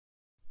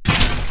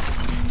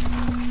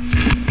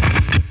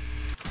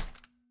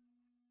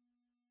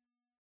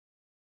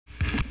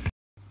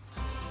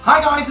Hi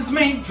guys, it's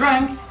me,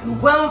 Drank,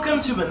 and welcome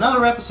to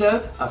another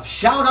episode of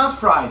Shout Out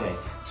Friday.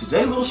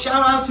 Today we'll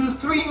shout out to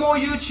 3 more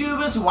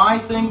YouTubers who I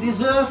think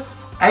deserve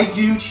a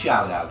huge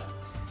shout out.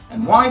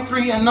 And why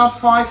 3 and not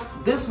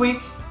 5 this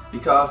week?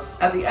 Because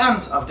at the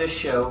end of this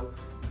show,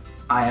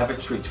 I have a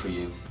treat for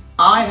you.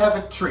 I have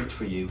a treat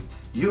for you.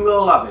 You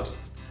will love it.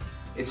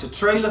 It's a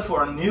trailer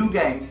for a new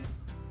game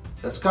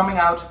that's coming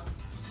out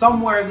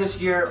somewhere this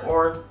year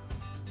or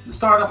the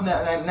start of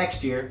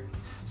next year.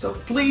 So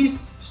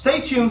please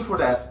stay tuned for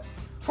that.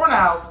 For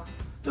now,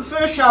 the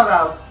first shout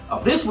out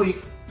of this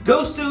week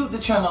goes to the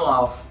channel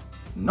of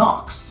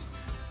Nox.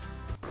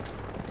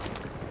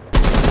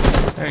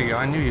 There you go,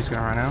 I knew he was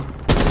gonna run out.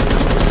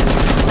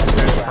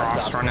 There's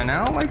Frost running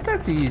out, like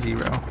that's easy,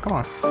 bro. Come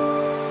on.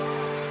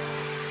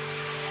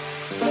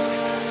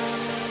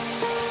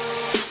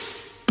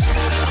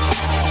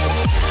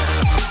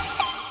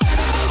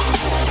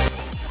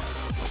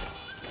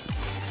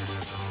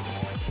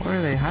 Where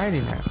are they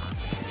hiding at?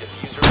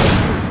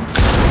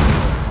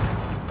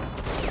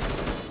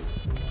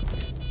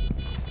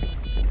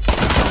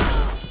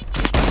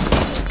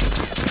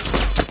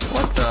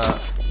 What the?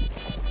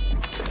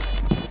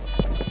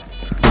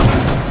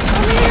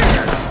 Come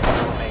here!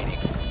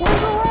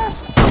 Where's the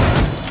last?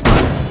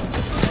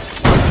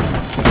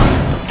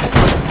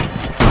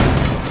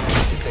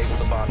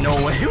 No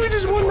way, we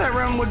just won that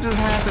round. What just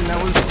happened?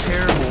 That was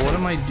terrible. What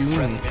am I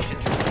doing?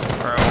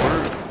 Bro,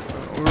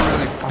 we're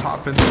really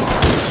popping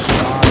off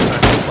shots.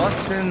 I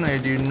bust in there,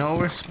 dude. No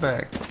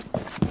respect.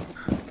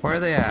 Where are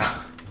they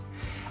at?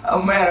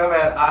 Oh man,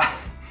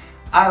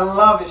 I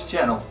love his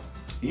channel.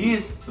 He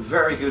is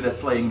very good at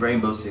playing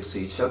Rainbow Six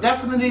Siege. So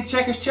definitely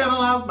check his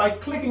channel out by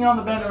clicking on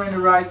the banner in the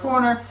right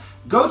corner.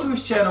 Go to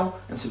his channel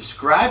and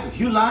subscribe if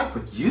you like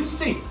what you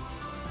see.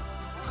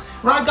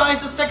 Right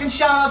guys, the second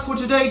shout out for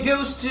today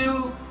goes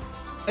to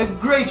a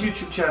great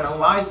YouTube channel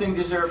who I think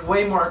deserves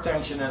way more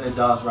attention than it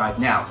does right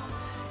now.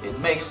 It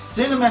makes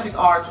cinematic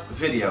art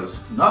videos,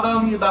 not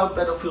only about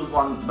Battlefield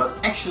 1, but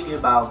actually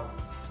about,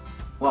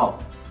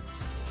 well,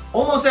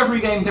 almost every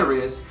game there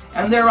is,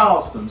 and they're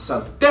awesome.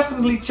 So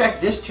definitely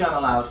check this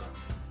channel out,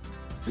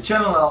 the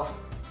channel of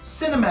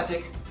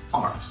Cinematic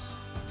Arts.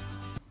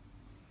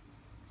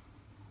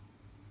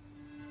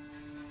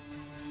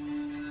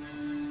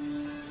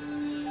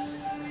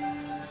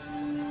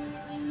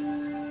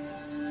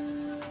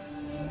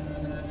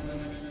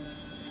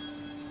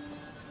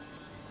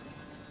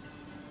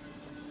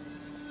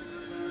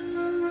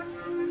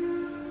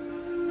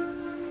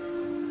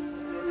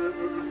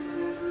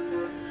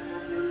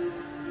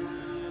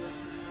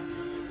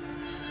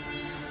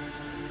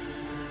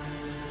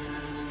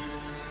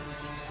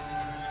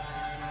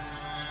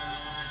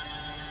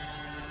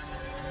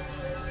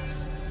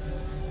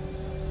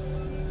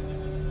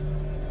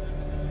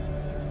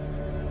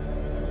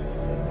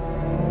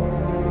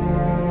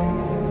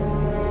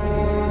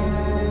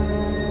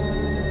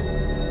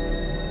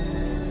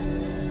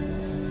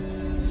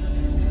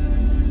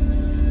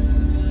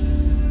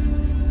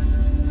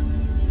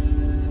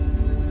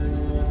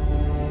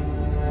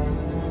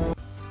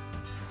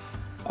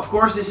 Of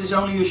course, this is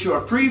only a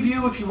short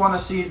preview. If you want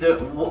to see the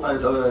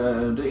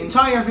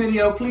entire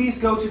video, please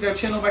go to their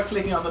channel by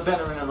clicking on the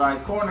banner in the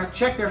right corner.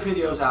 Check their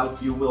videos out,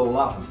 you will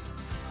love them.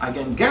 I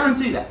can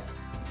guarantee that.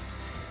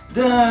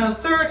 The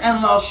third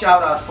and last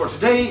shout out for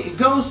today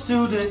goes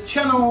to the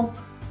channel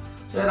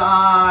that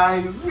I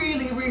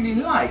really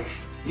like.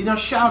 He does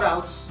shout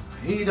outs,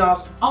 he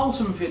does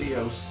awesome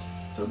videos,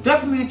 so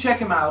definitely check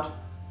him out.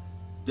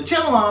 The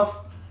channel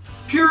of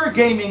Pure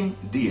Gaming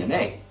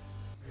DNA.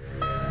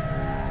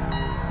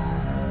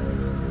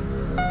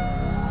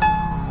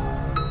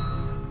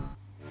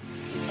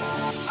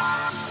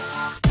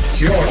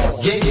 Pure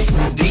Gaming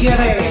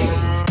DNA.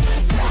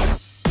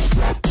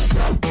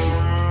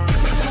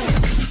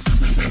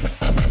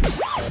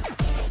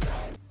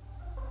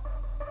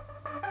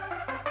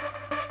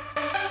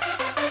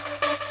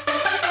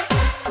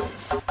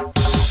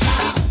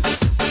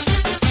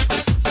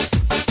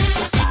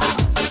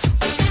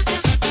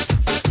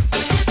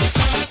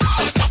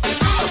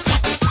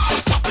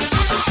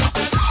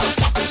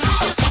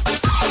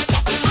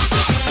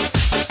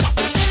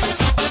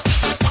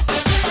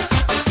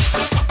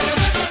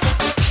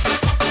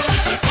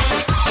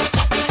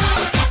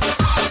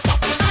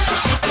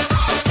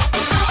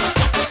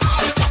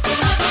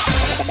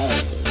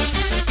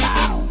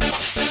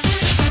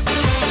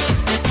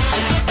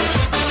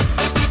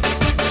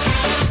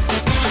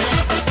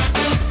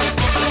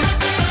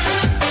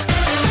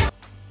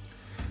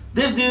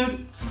 This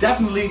dude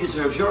definitely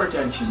deserves your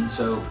attention,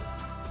 so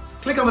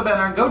click on the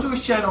banner, go to his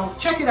channel,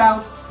 check it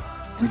out,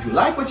 and if you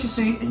like what you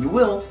see, and you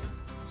will,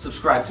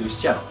 subscribe to his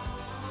channel.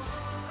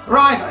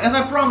 Right, as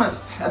I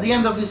promised, at the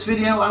end of this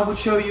video I would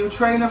show you a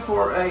trailer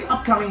for an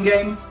upcoming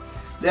game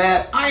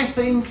that I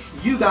think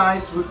you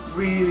guys would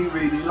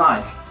really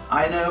like.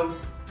 I know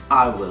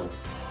I will.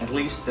 At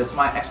least that's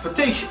my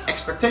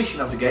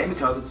expectation of the game,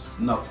 because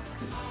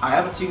I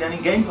haven't seen any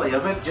gameplay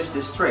of it, just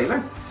this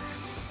trailer.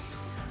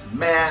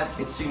 Man,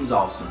 it seems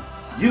awesome.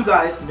 You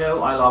guys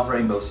know I love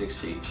Rainbow Six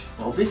Siege.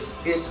 Well, this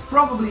is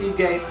probably a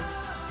game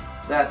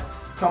that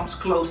comes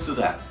close to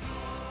that.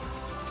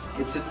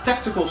 It's a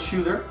tactical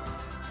shooter,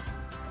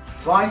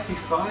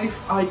 5v5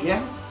 I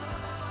guess,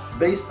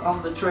 based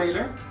on the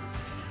trailer.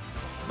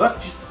 But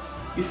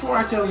before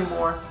I tell you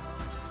more,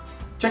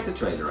 check the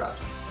trailer out.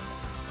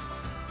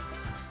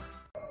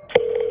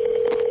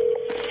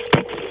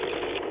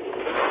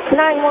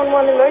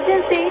 (911)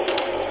 emergency.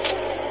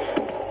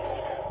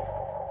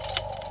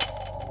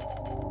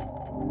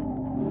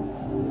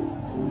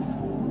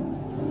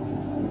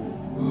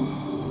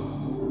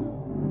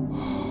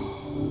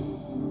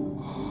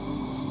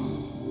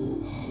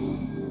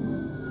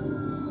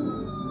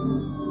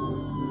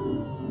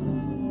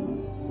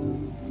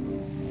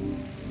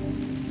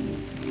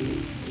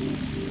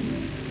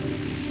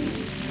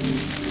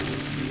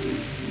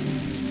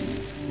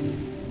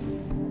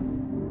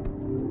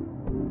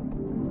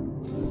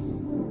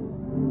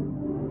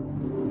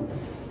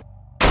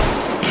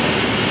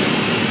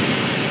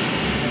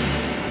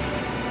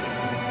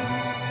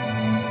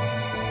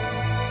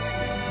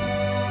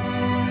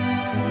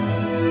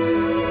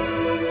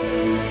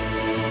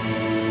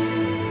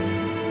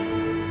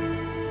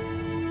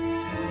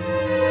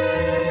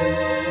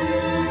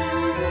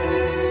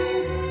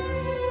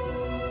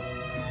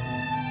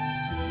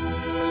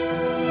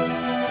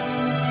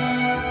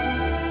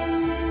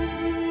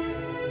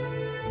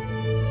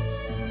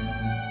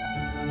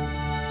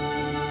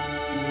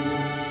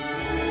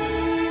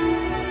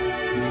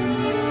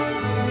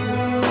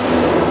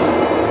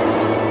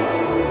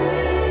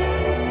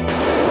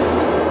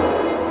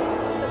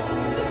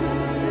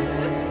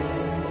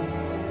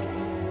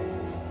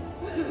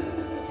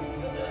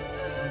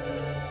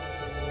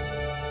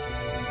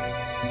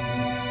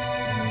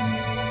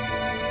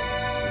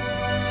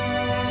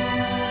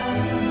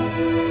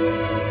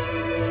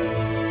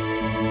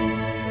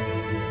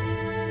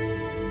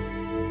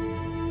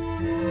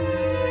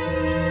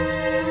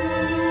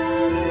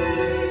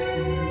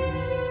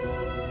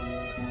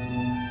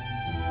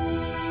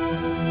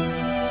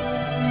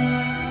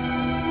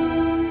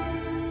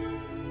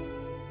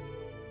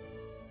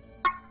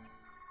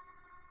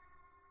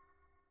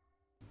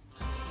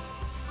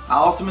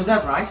 How awesome is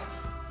that, right?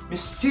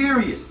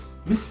 Mysterious!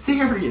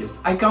 Mysterious!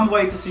 I can't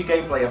wait to see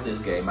gameplay of this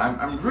game.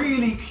 I'm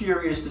really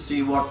curious to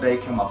see what they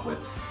come up with.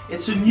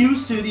 It's a new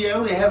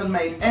studio, they haven't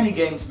made any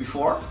games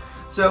before.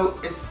 So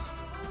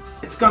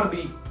it's gonna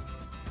be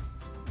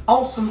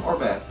awesome or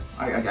bad.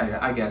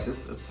 I guess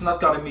it's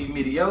not gonna be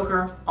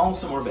mediocre,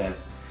 awesome or bad.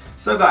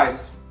 So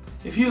guys,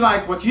 if you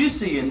like what you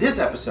see in this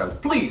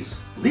episode, please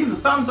leave a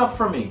thumbs up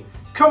for me.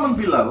 Comment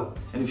below,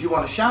 and if you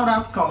want a shout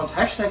out, comment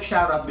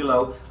 #shoutout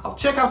below. I'll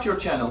check out your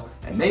channel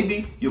and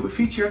maybe you'll be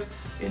featured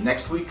in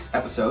next week's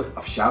episode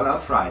of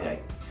Shoutout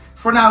Friday.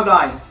 For now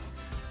guys,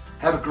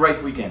 have a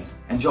great weekend.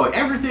 Enjoy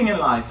everything in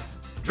life.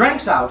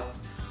 Drinks out.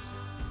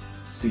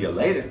 See you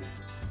later.